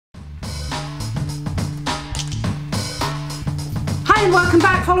Hi and welcome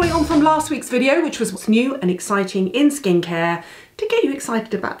back. Following on from last week's video, which was what's new and exciting in skincare, to get you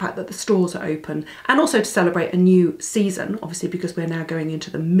excited about the fact that the stores are open and also to celebrate a new season, obviously because we're now going into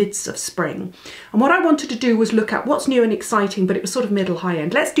the midst of spring. And what I wanted to do was look at what's new and exciting, but it was sort of middle high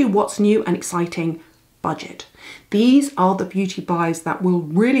end. Let's do what's new and exciting budget. These are the beauty buys that will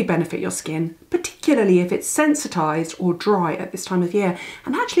really benefit your skin, particularly if it's sensitized or dry at this time of year.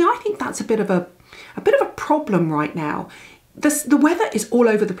 And actually, I think that's a bit of a problem right now. The weather is all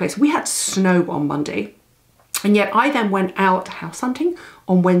over the place. We had snow on Monday, and yet I then went out house hunting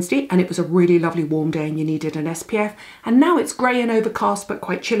on Wednesday, and it was a really lovely warm day and you needed an SPF. And now it's grey and overcast but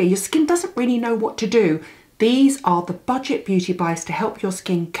quite chilly. Your skin doesn't really know what to do. These are the budget beauty buys to help your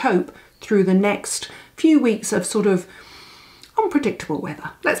skin cope through the next few weeks of sort of unpredictable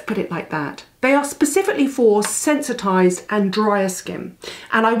weather. Let's put it like that. They are specifically for sensitized and drier skin.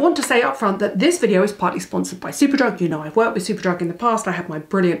 And I want to say up front that this video is partly sponsored by SUPERDRUG. You know, I've worked with SUPERDRUG in the past. I have my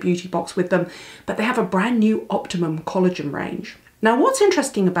brilliant beauty box with them, but they have a brand new Optimum collagen range. Now, what's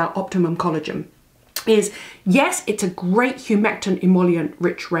interesting about Optimum collagen is, yes, it's a great humectant emollient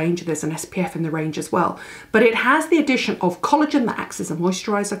rich range. There's an SPF in the range as well, but it has the addition of collagen that acts as a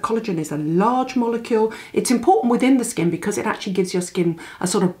moisturizer. Collagen is a large molecule. It's important within the skin because it actually gives your skin a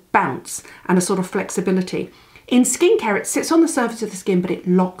sort of bounce and a sort of flexibility. In skincare, it sits on the surface of the skin, but it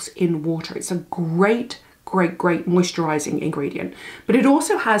locks in water. It's a great moisturizing ingredient, but it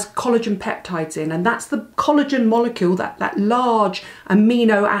also has collagen peptides in, and that's the collagen molecule, that large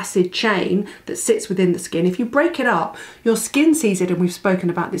amino acid chain that sits within the skin. If you break it up, your skin sees it, and we've spoken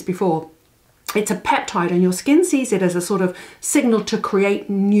about this before. It's a peptide, and your skin sees it as a sort of signal to create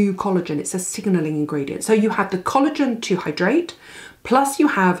new collagen. It's a signaling ingredient. So you have the collagen to hydrate, plus you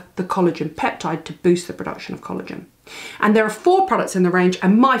have the collagen peptide to boost the production of collagen. And there are 4 products in the range,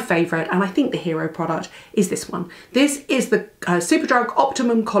 and my favorite, and I think the hero product, is this one. This is the SUPERDRUG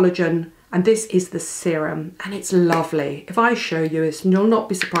Optimum Collagen, and this is the serum, and it's lovely. If I show you, you'll not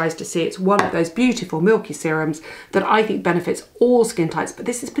be surprised to see it's one of those beautiful milky serums that I think benefits all skin types, but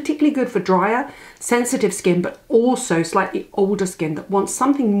this is particularly good for drier, sensitive skin, but also slightly older skin that wants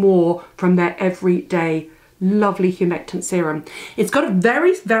something more from their everyday lovely humectant serum. It's got a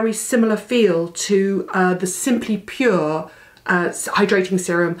very similar feel to the Simply Pure hydrating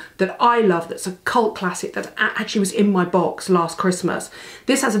serum that I love, that's a cult classic that actually was in my box last Christmas.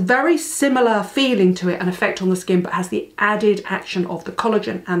 This has a very similar feeling to it and effect on the skin, but has the added action of the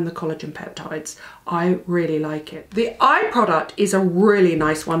collagen and the collagen peptides. I really like it. The eye product is a really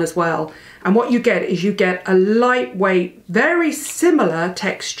nice one as well, and what you get is you get a lightweight, very similar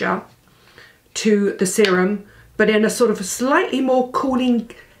texture to the serum, but in a sort of a slightly more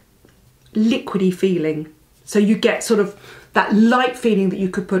cooling, liquidy feeling. So you get sort of that light feeling that you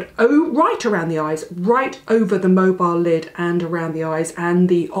could put right around the eyes, right over the mobile lid and around the eyes and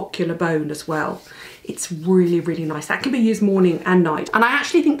the ocular bone as well. It's really nice. That can be used morning and night. And I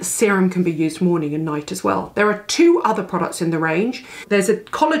actually think the serum can be used morning and night as well. There are 2 other products in the range. There's a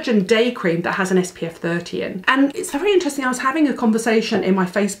collagen day cream that has an SPF 30 in. And it's very interesting. I was having a conversation in my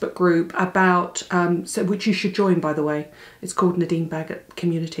Facebook group about, which you should join, by the way. It's called Nadine Baggett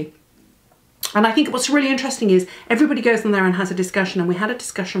Community. And I think what's really interesting is everybody goes on there and has a discussion, and we had a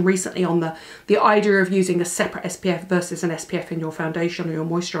discussion recently on the idea of using a separate SPF versus an SPF in your foundation or your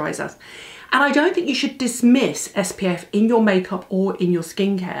moisturiser. And I don't think you should dismiss SPF in your makeup or in your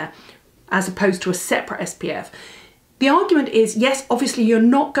skincare as opposed to a separate SPF. The argument is, yes, obviously you're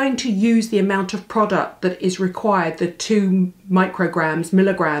not going to use the amount of product that is required, the 2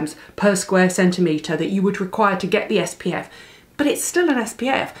 milligrams per square centimetre that you would require to get the SPF. But it's still an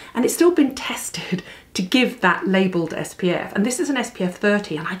SPF, and it's still been tested to give that labelled SPF. And this is an SPF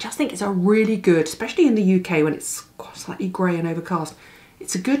 30, and I just think it's a really good, especially in the UK when it's slightly grey and overcast,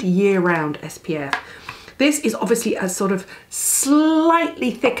 it's a good year-round SPF. This is obviously a sort of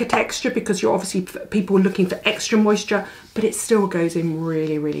slightly thicker texture because you're obviously people looking for extra moisture, but it still goes in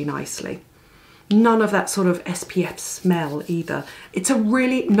really nicely. None of that sort of SPF smell either. It's a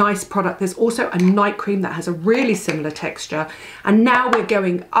really nice product. There's also a night cream that has a really similar texture. And now we're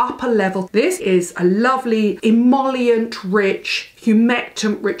going up a level. This is a lovely emollient rich,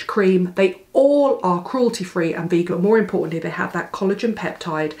 humectant rich cream. They all are cruelty free and vegan. More importantly, they have that collagen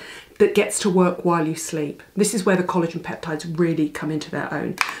peptide that gets to work while you sleep. This is where the collagen peptides really come into their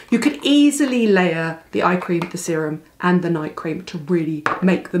own. You could easily layer the eye cream, the serum, and the night cream to really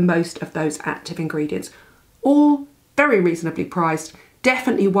make the most of those active ingredients. All very reasonably priced,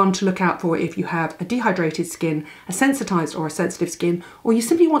 Definitely one to look out for if you have a dehydrated skin, a sensitized or a sensitive skin, or you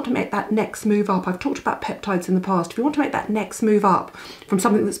simply want to make that next move up. I've talked about peptides in the past. If you want to make that next move up from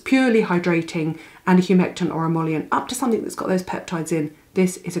something that's purely hydrating and a humectant or emollient up to something that's got those peptides in,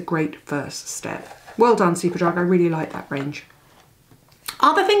 this is a great first step. Well done, Superdrug. I really like that range.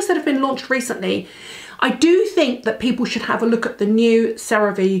 Other things that have been launched recently, I do think that people should have a look at the new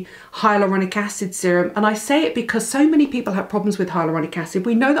CeraVe hyaluronic acid serum. And I say it because so many people have problems with hyaluronic acid.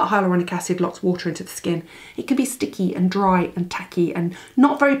 We know that hyaluronic acid locks water into the skin. It can be sticky and dry and tacky and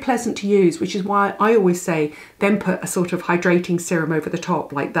not very pleasant to use, which is why I always say then put a sort of hydrating serum over the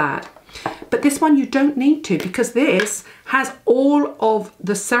top like that. But this one you don't need to, because this has all of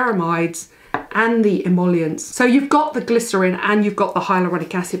the ceramides and the emollients. So you've got the glycerin and you've got the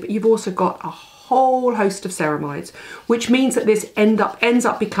hyaluronic acid, but you've also got a whole host of ceramides, which means that this ends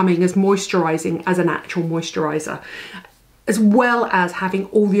up becoming as moisturizing as an actual moisturizer, as well as having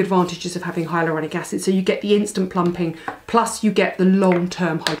all the advantages of having hyaluronic acid. So you get the instant plumping, plus you get the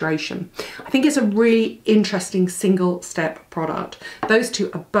long-term hydration. I think it's a really interesting single step product. Those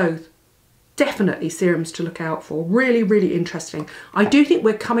two are both definitely serums to look out for. Really, really interesting. I do think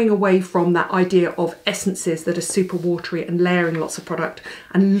we're coming away from that idea of essences that are super watery and layering lots of product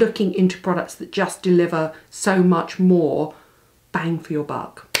and looking into products that just deliver so much more bang for your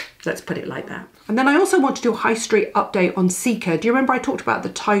buck. Let's put it like that. And then I also want to do a high street update on Cica. Do you remember I talked about the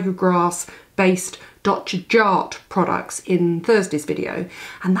tiger grass based Dr. Jart products in Thursday's video?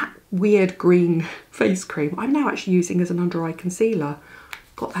 And that weird green face cream I'm now actually using as an under eye concealer.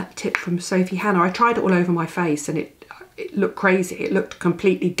 Got that tip from Sophie Hannah. I tried it all over my face and it looked crazy. It looked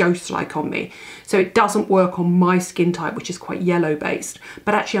completely ghost-like on me. So it doesn't work on my skin type, which is quite yellow based.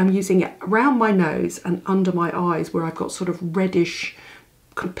 But actually I'm using it around my nose and under my eyes where I've got sort of reddish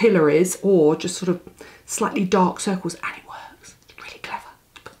capillaries or just sort of slightly dark circles, and it works. It's really clever.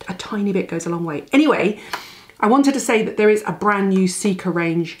 A tiny bit goes a long way. Anyway, I wanted to say that there is a brand new Cica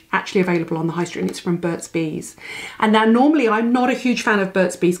range actually available on the high street, and it's from Burt's Bees. And now normally I'm not a huge fan of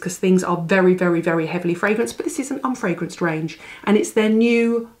Burt's Bees because things are very, very, very heavily fragranced, but this is an unfragranced range, and it's their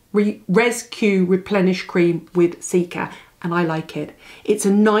new Res Q Replenish Cream with Cica, and I like it. It's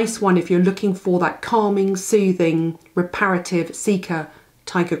a nice one if you're looking for that calming, soothing, reparative Cica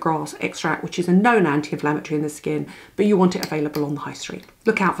tiger grass extract, which is a known anti-inflammatory in the skin, but you want it available on the high street.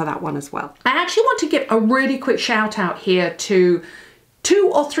 Look out for that one as well. I actually want to give a really quick shout out here to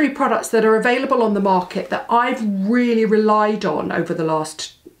 2 or 3 products that are available on the market that I've really relied on over the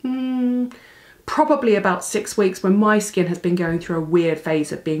last probably about 6 weeks, when my skin has been going through a weird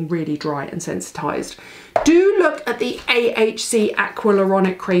phase of being really dry and sensitized. Do look at the AHC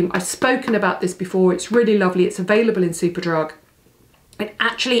Aqualuronic Cream. I've spoken about this before. It's really lovely. It's available in Superdrug. It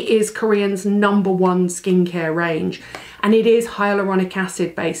actually is Korean's #1 skincare range, and it is hyaluronic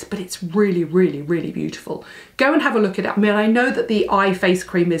acid based, but it's really, really, really beautiful. Go and have a look at it. I mean, I know that the eye face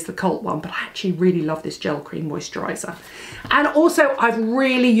cream is the cult one, but I actually really love this gel cream moisturizer. And also I've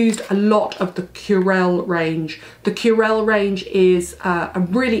really used a lot of the Curel range. The Curel range is a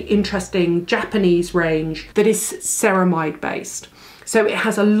really interesting Japanese range that is ceramide based. So it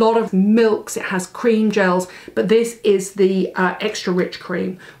has a lot of milks, it has cream gels, but this is the extra rich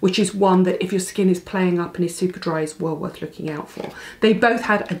cream, which is one that if your skin is playing up and is super dry is well worth looking out for. They both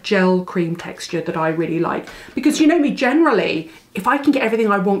had a gel cream texture that I really like, because you know me, generally, if I can get everything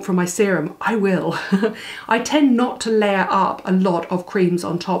I want from my serum, I will. I tend not to layer up a lot of creams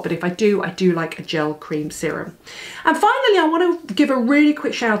on top, but if I do like a gel cream serum. And finally, I want to give a really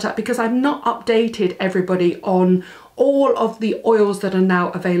quick shout out because I've not updated everybody on all of the oils that are now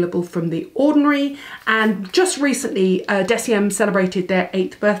available from The Ordinary. And just recently, Deciem celebrated their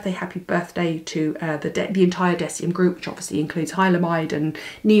 8th birthday. Happy birthday to the entire Deciem group, which obviously includes Hylamide and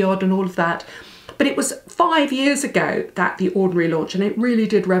Neod and all of that. But it was 5 years ago that The Ordinary launched, and it really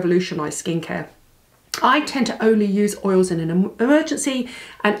did revolutionise skincare. I tend to only use oils in an emergency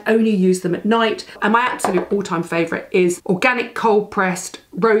and only use them at night. And my absolute all-time favourite is organic cold pressed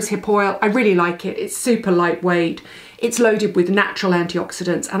rosehip oil. I really like it. It's super lightweight. It's loaded with natural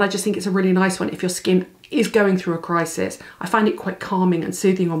antioxidants, and I just think it's a really nice one if your skin is going through a crisis. I find it quite calming and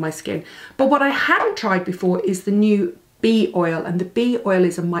soothing on my skin. But what I hadn't tried before is the new bee oil, and the bee oil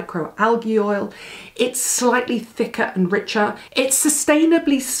is a microalgae oil. It's slightly thicker and richer. It's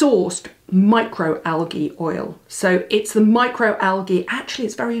sustainably sourced microalgae oil. So it's the microalgae, actually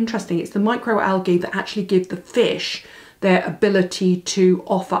it's very interesting, it's the microalgae that actually give the fish their ability to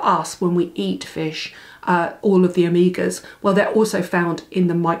offer us, when we eat fish, all of the omegas. Well, they're also found in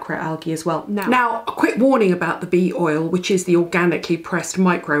the microalgae as well. Now, a quick warning about the bee oil, which is the organically pressed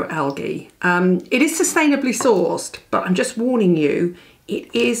microalgae. It is sustainably sourced, but I'm just warning you,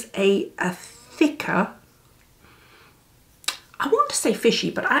 It is a thicker, I want to say fishy,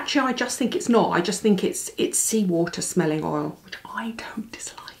 but actually I just think it's not. I just think it's seawater smelling oil, which I don't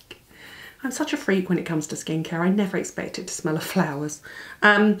dislike. I'm such a freak when it comes to skincare. I never expect it to smell of flowers.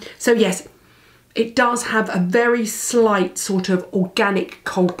 So yes, it does have a very slight sort of organic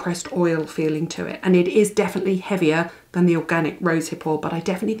cold pressed oil feeling to it. And it is definitely heavier than the organic rosehip oil, but I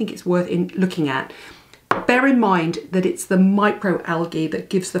definitely think it's worth looking at. Bear in mind that it's the microalgae that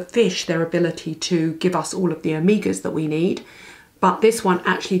gives the fish their ability to give us all of the omegas that we need. But this one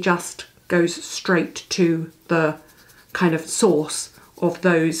actually just goes straight to the kind of source of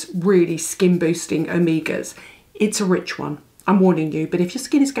those really skin boosting omegas. It's a rich one, I'm warning you, but if your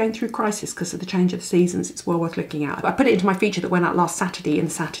skin is going through crisis because of the change of the seasons, it's well worth looking at. I put it into my feature that went out last Saturday in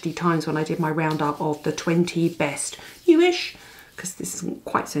the Saturday Times when I did my roundup of the 20 best newish, because this isn't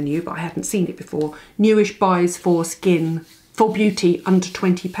quite so new, but I hadn't seen it before, newish buys for skin, for beauty under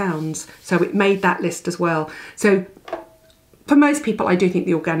 £20. So it made that list as well. So for most people, I do think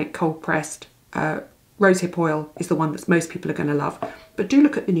the organic cold pressed rosehip oil is the one that most people are going to love. But do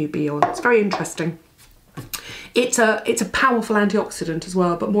look at the new bee oil, it's very interesting. It's a powerful antioxidant as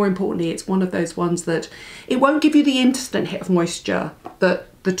well, but more importantly, it's one of those ones that it won't give you the instant hit of moisture that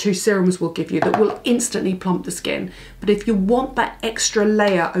the two serums will give you that will instantly plump the skin. But if you want that extra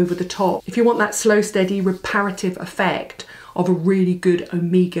layer over the top, if you want that slow, steady, reparative effect of a really good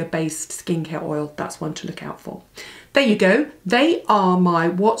omega-based skincare oil, that's one to look out for. There you go. They are my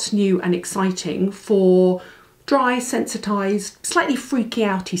what's new and exciting for dry, sensitised, slightly freaky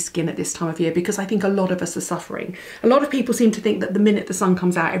outy skin at this time of year, because I think a lot of us are suffering. A lot of people seem to think that the minute the sun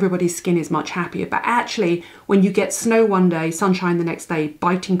comes out, everybody's skin is much happier. But actually, when you get snow one day, sunshine the next day,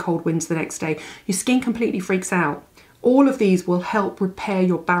 biting cold winds the next day, your skin completely freaks out. All of these will help repair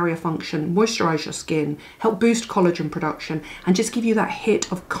your barrier function, moisturise your skin, help boost collagen production, and just give you that hit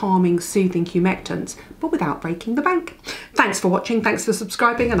of calming, soothing humectants, but without breaking the bank. Thanks for watching, thanks for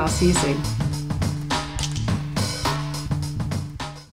subscribing, and I'll see you soon.